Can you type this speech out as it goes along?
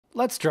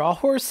Let's draw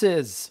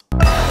horses.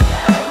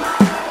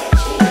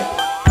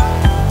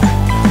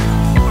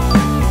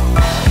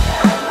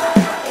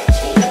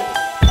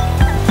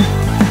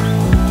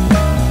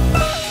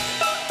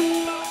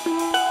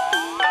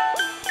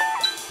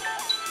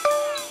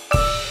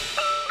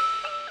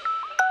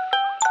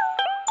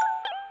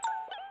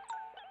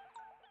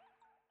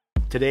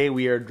 Today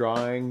we are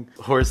drawing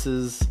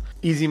horses.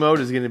 Easy mode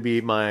is going to be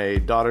my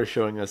daughter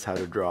showing us how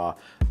to draw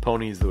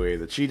ponies the way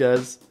that she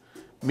does.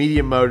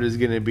 Medium mode is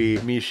going to be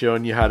me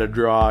showing you how to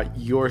draw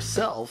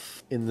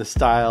yourself in the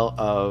style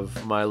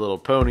of My Little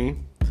Pony.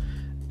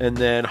 And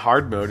then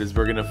hard mode is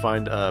we're going to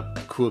find a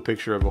cool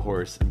picture of a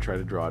horse and try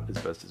to draw it as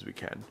best as we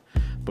can.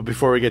 But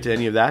before we get to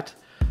any of that,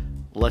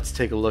 let's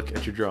take a look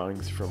at your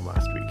drawings from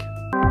last week.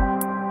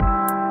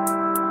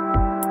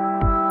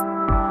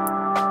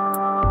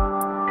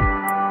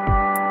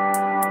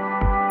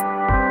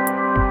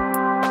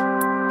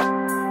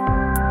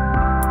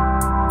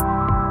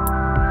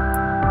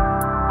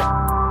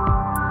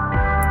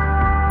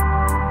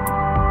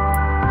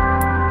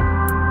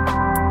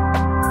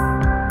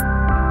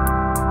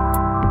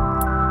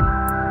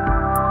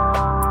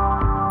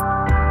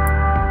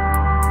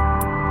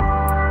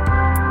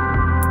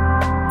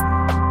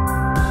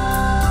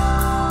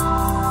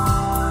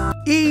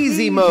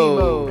 Easy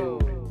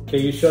mode. Okay,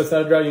 you show us how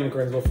to draw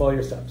unicorns. We'll follow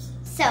your steps.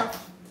 So,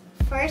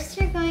 first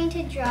you're going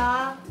to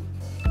draw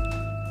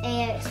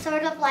a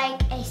sort of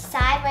like a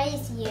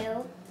sideways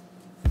U.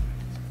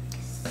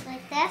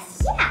 Like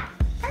this? Yeah,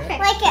 perfect.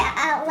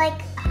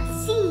 Like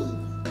a C.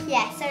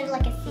 Yeah, sort of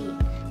like a C.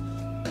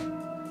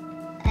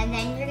 And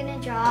then you're going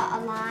to draw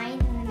a line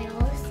in the middle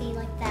of the C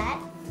like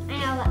that. I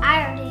know, but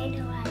I already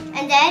know what.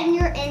 And then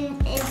you're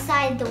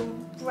inside the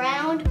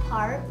round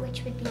part,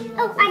 which would be like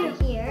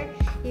over here.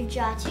 You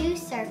draw 2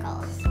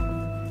 circles.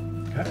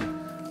 Okay,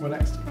 what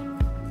next?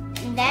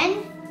 And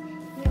then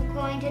you're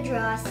going to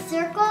draw a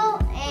circle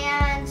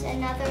and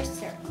another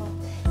circle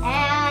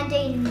and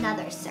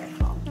another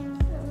circle.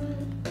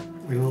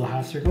 With a little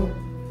half circle?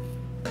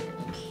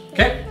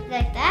 Okay.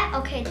 Like that?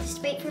 Okay,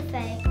 just wait for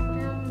Faye.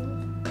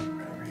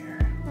 Over here.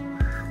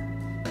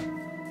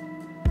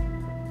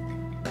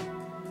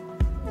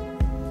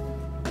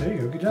 There you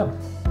go, good job.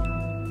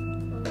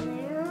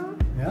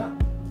 Yeah.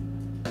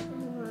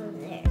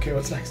 There. Okay,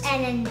 what's next?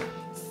 And then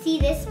see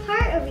this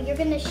part over, you're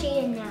going to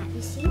shade in that.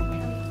 You see?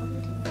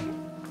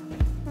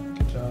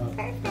 Good job.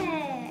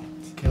 Perfect.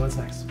 Okay, what's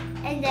next?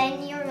 And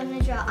then you're going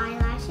to draw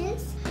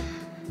eyelashes.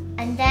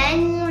 And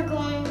then you're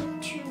going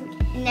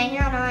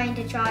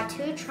to draw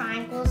 2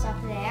 triangles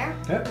up there.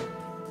 Okay.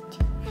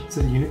 Is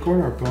it a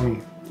unicorn or a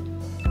pony?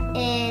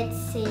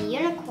 It's a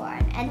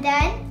unicorn. And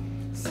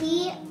then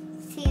see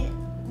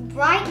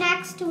right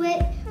next to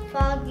it,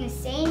 following the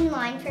same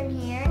line from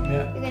here.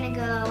 Yeah. You're gonna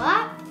go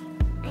up.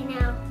 I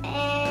know.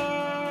 And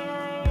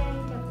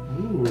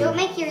don't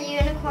make your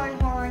unicorn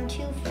horn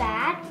too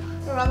fat,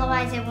 or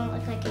otherwise it won't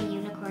look like a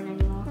unicorn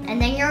anymore.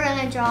 And then you're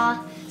gonna draw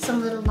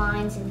some little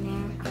lines in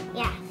there.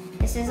 Yeah.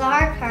 This is the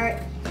hard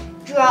part.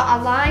 Draw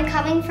a line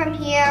coming from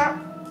here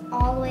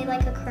all the way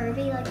like a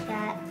curvy like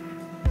that.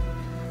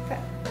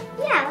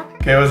 Yeah.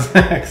 Okay, what's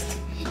next?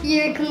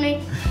 You're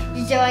going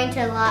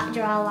to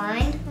draw a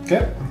line.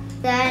 Okay.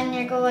 Then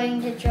you're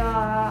going to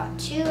draw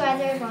 2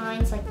 other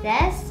lines like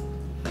this.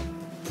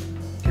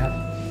 Yeah.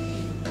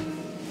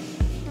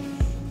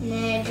 And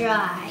then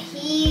draw a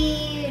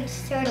huge,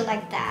 sort of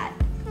like that.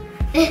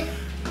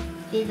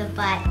 Be the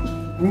butt.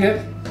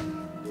 Okay.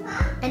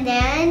 And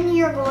then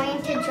you're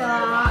going to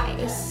draw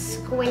a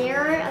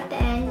square at the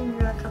end and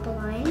draw a couple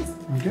lines.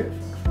 Okay.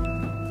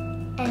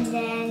 And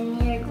then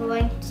you're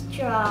going to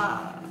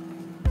draw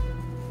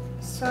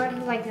sort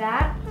of like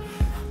that.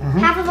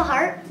 Half of a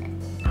heart,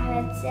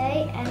 I would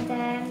say, and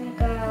then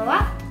go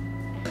up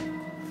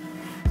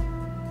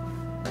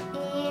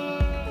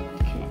and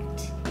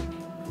connect.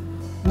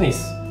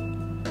 Nice.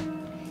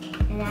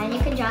 And then you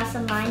can draw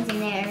some lines in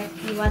there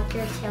if you want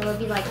your tail to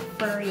be like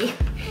furry.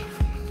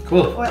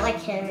 Cool. Or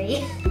like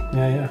hairy.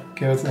 Yeah.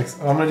 Okay, what's next?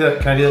 Oh, I'm gonna do that.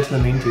 Can I do that to the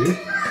mane too?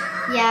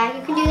 Yeah,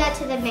 you can do that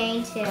to the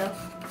mane too.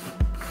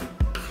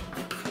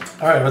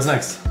 All right, what's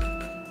next?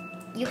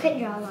 You can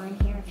draw a line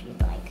here if you'd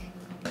like.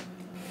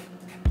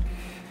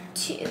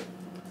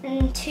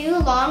 2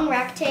 long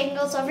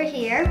rectangles over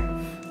here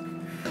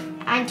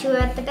and 2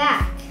 at the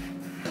back.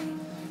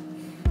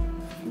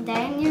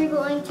 Then you're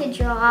going to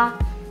draw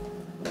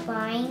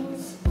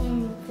lines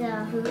in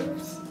the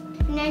hooves.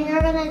 And then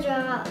you're going to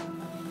draw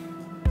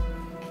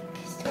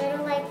sort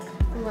of like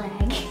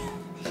leg.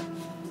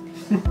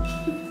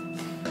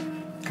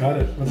 Got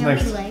it. What's How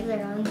many next? legs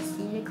are on this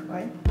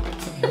unicorn?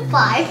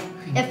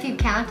 5, if you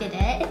counted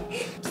it.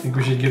 Think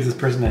we should give this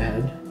person a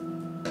head?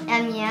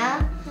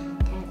 Yeah.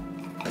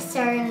 So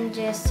we're going to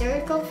do a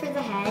circle for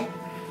the head.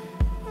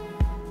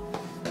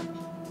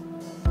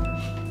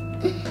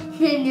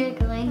 Then you're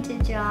going to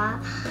draw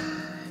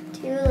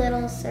 2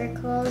 little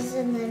circles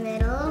in the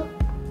middle.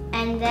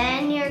 And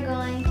then you're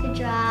going to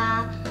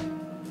draw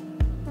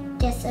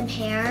just some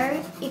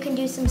hair. You can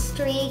do some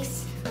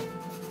streaks,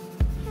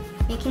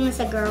 making this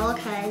a girl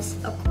because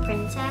a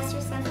princess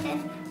or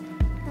something.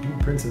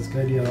 Princess,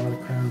 good idea. I want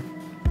a crown.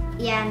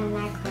 Yeah, and then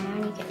that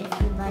crown, you can, if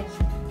you like,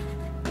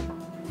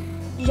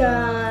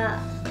 draw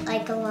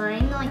like a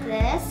line like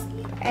this,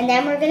 and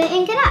then we're gonna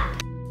ink it up.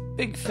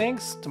 Big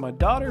thanks to my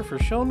daughter for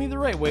showing me the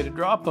right way to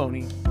draw a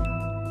pony.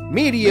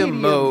 Medium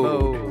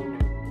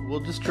mode. We'll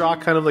just draw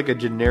kind of like a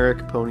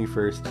generic pony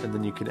first, and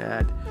then you can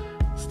add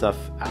stuff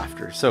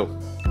after. So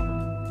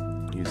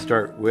you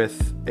start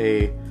with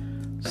a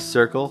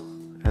circle,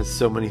 as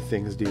so many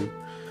things do.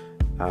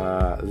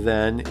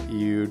 Then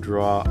you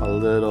draw a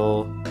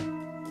little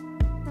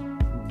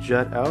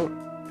jut out,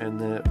 and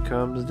then it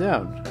comes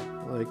down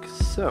like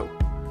so.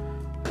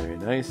 Very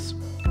nice.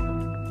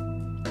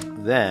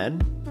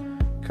 Then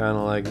kind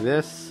of like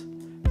this,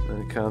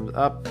 then it comes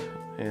up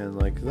and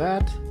like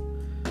that.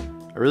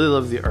 I really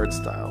love the art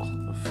style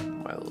of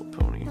My Little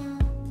Pony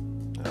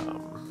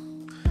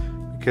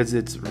because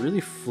it's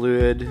really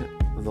fluid,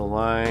 the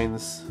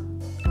lines,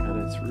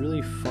 and it's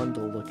really fun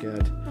to look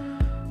at.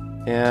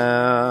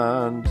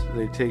 And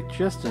they take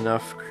just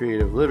enough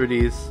creative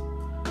liberties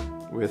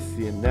with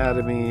the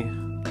anatomy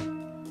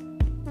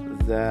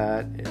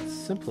that it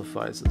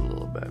simplifies it a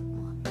little bit.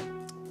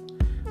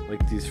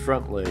 Like these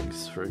front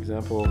legs, for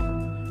example,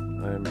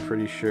 I'm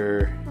pretty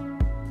sure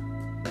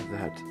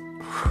that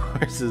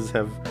horses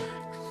have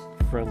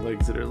front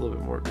legs that are a little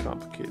bit more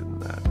complicated than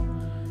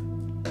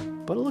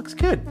that. But it looks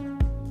good.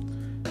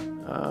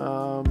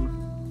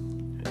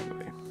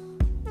 Anyway,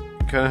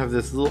 you kind of have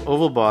this little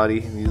oval body,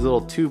 and these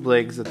little tube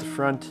legs at the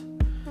front,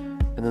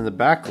 and then the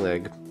back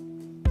leg.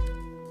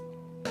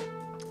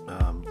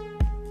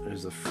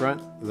 There's the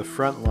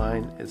front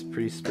line is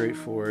pretty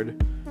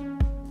straightforward,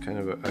 kind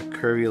of a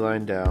curvy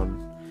line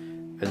down,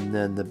 and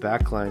then the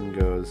back line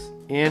goes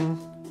in,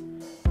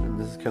 and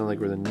this is kind of like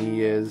where the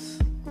knee is.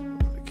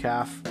 The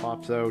calf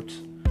pops out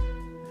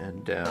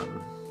and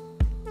down.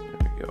 There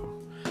we go.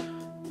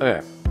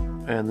 Okay,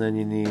 and then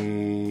you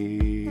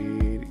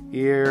need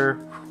ear,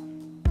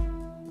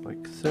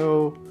 like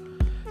so.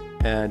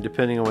 And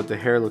depending on what the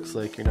hair looks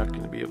like, you're not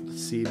going to be able to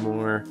see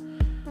more.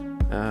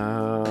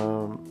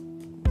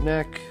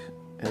 Neck,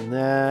 and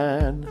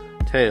then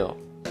tail.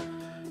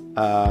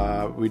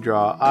 We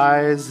draw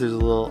eyes. There's a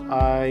little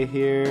eye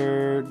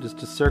here,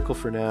 just a circle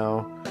for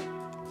now.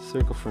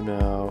 Circle for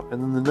now.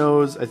 And then the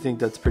nose, I think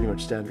that's pretty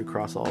much standard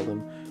across all of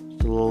them.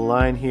 Just a little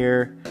line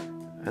here,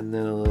 and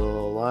then a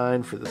little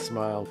line for the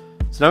smile.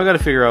 So now we got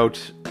to figure out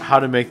how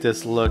to make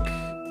this look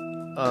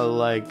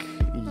like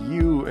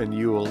you and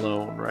you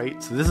alone,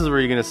 right? So this is where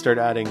you're going to start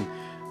adding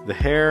the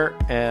hair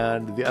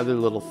and the other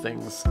little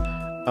things.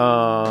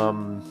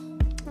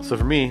 So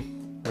for me,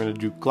 we're going to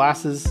do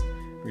glasses,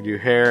 we're going to do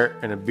hair,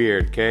 and a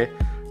beard, okay?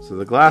 So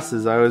the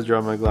glasses, I always draw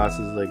my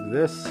glasses like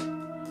this.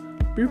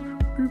 Boop,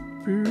 boop,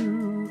 boop.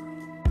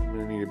 I'm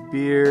going to need a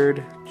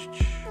beard.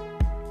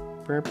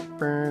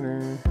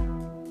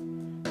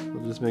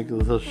 We'll just make it a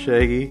little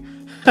shaggy.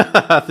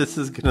 This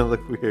is going to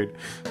look weird.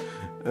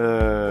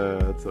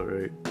 That's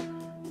alright.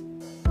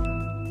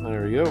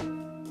 There we go.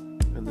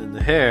 And then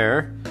the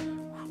hair.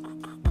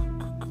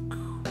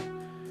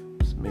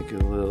 Just make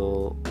it a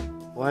little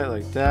light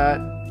like that.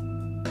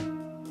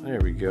 There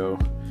we go.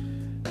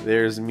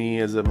 There's me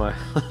as My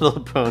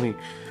Little Pony.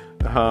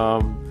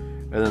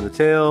 And then the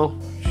tail.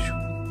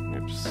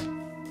 Oops.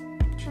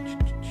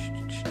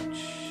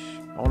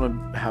 I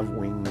want to have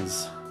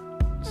wings.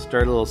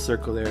 Start a little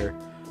circle there.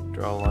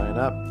 Draw a line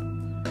up.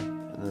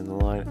 And then the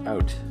line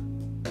out.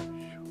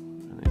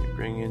 And then you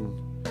bring in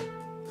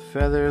the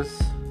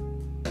feathers.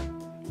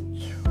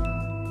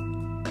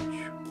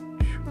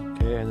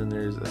 Okay, and then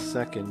there's a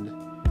second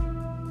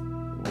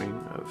wing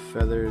of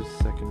feathers,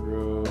 second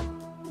row.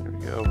 There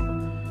we go.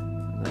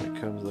 And then it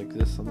comes like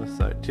this on this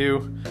side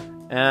too.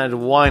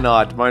 And why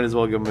not? Might as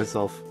well give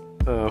myself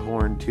a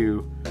horn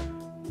too.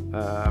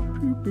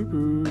 Boo, boo,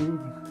 boo.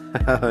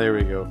 There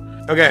we go.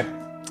 Okay,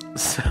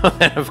 so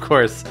then of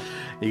course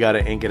you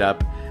gotta ink it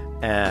up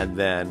and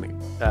then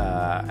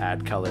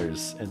add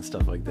colors and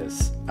stuff like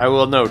this. I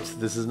will note,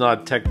 this is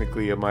not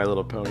technically a My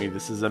Little Pony.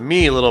 This is a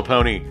Me Little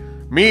Pony.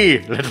 Me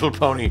Little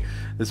Pony.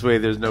 This way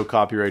there's no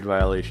copyright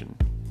violation.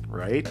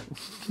 Right?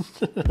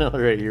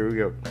 Alright, here we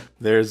go.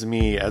 There's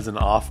me as an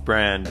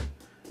off-brand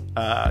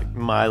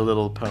My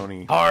Little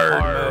Pony.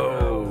 Hard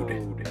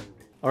mode.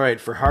 Alright,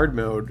 for hard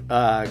mode,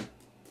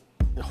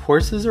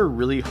 horses are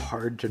really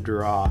hard to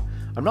draw.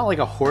 I'm not like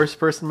a horse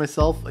person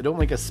myself. I don't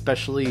like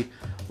especially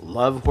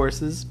love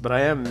horses, but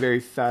I am very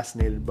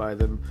fascinated by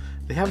them.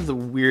 They have the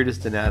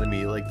weirdest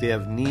anatomy. Like they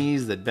have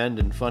knees that bend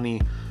in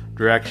funny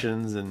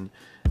directions, and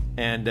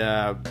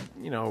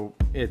you know,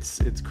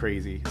 it's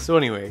crazy. So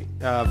anyway,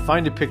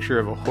 find a picture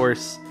of a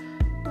horse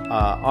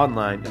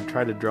online and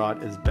try to draw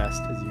it as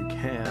best as you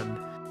can.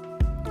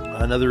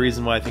 Another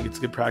reason why I think it's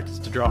good practice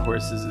to draw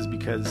horses is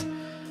because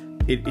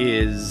it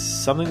is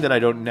something that I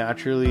don't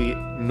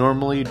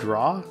normally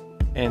draw,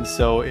 and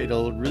so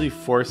it'll really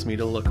force me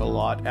to look a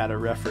lot at a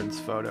reference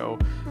photo,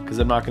 because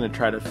I'm not going to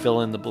try to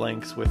fill in the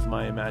blanks with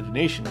my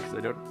imagination, because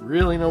I don't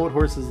really know what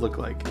horses look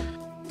like.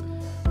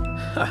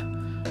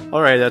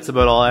 Alright, that's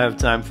about all I have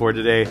time for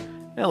today.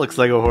 It looks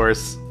like a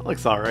horse. It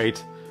looks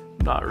alright.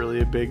 not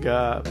really a big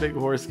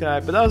horse guy,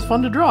 but that was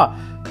fun to draw.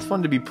 It's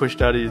fun to be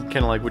pushed out of kind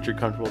of like what you're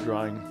comfortable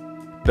drawing.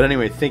 But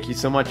anyway, thank you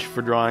so much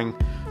for drawing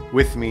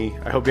with me.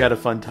 I hope you had a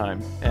fun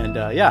time. And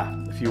yeah,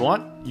 if you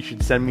want, you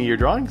should send me your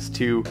drawings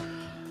to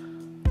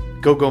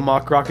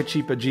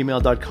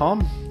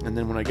gogomockrocketcheap@gmail.com, and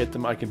then when I get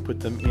them, I can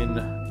put them in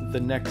the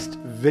next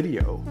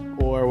video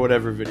or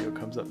whatever video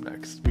comes up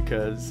next,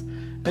 because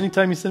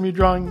anytime you send me a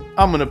drawing,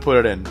 I'm gonna put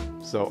it in.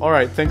 So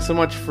alright, thanks so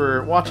much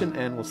for watching,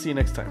 and we'll see you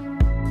next time.